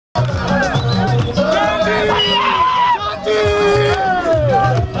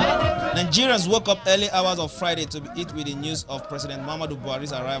Nigerians woke up early hours of Friday to be hit with the news of President Muhammadu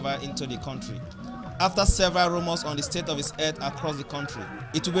Buhari's arrival into the country. After several rumors on the state of his health across the country,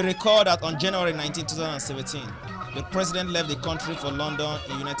 it will be recalled that on January 19, 2017, the president left the country for London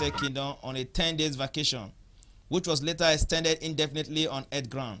in United Kingdom on a 10-day vacation, which was later extended indefinitely on health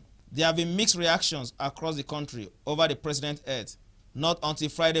ground. There have been mixed reactions across the country over the president's health, not until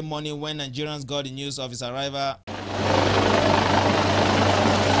Friday morning when Nigerians got the news of his arrival.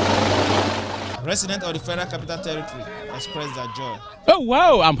 Residents of the Federal Capital Territory expressed their joy. Oh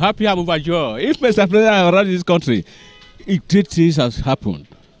wow, I'm happy, I'm overjoyed. If Mr. President arrived in this country, a great thing has happened.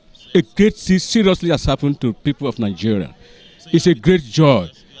 A great thing seriously has happened to people of Nigeria. It's a great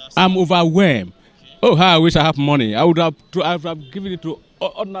joy. I'm overwhelmed. Oh, how I wish I had money. I would have given it to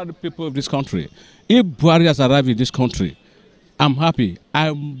ordinary people of this country. If Buhari has arrived in this country, I'm happy.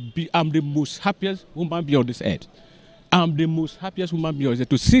 I'm the most happiest human being on this earth. I'm the most happiest human being on this earth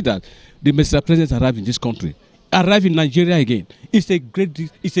to see that the Mr. President arrived in this country. Arrive in Nigeria again. It's a great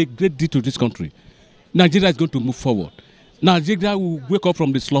deal to this country. Nigeria is going to move forward. Nigeria will wake up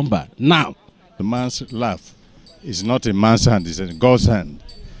from the slumber now. The man's life is not a man's hand, it's in God's hand.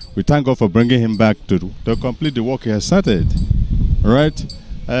 We thank God for bringing him back to complete the work he has started. Right?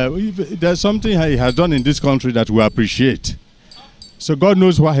 There's something he has done in this country that we appreciate. So God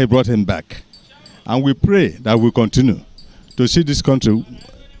knows why he brought him back. And we pray that we continue to see this country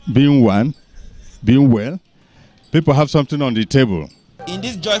being one, being well. People have something on the table. In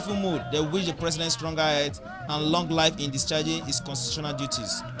this joyful mood, they wish the president stronger health and long life in discharging his constitutional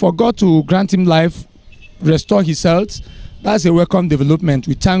duties. For God to grant him life, restore his health, that's a welcome development.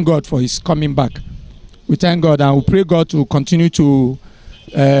 We thank God for his coming back. We thank God and we pray God to continue to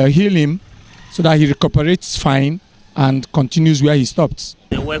heal him so that he recuperates fine and continues where he stopped.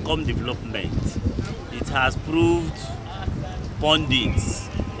 A welcome development. It has proved pundits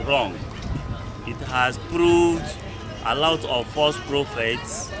wrong. It has proved a lot of false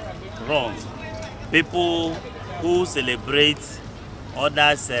prophets wrong. People who celebrate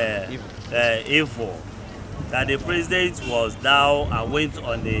others' evil. That the president was down and went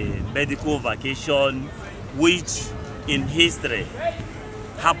on a medical vacation, which in history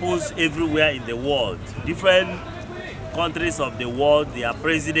happens everywhere in the world. Different countries of the world, their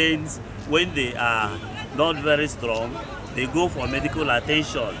presidents, when they are not very strong, they go for medical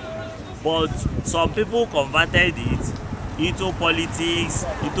attention. But some people converted it into politics,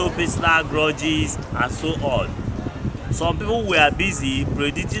 into personal grudges, and so on. Some people were busy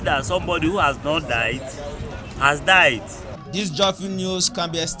predicting that somebody who has not died has died. This joyful news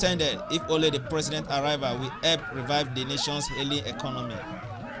can be extended if only the president's arrival will help revive the nation's ailing economy.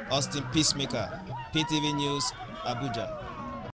 Austin Peacemaker, PTV News, Abuja.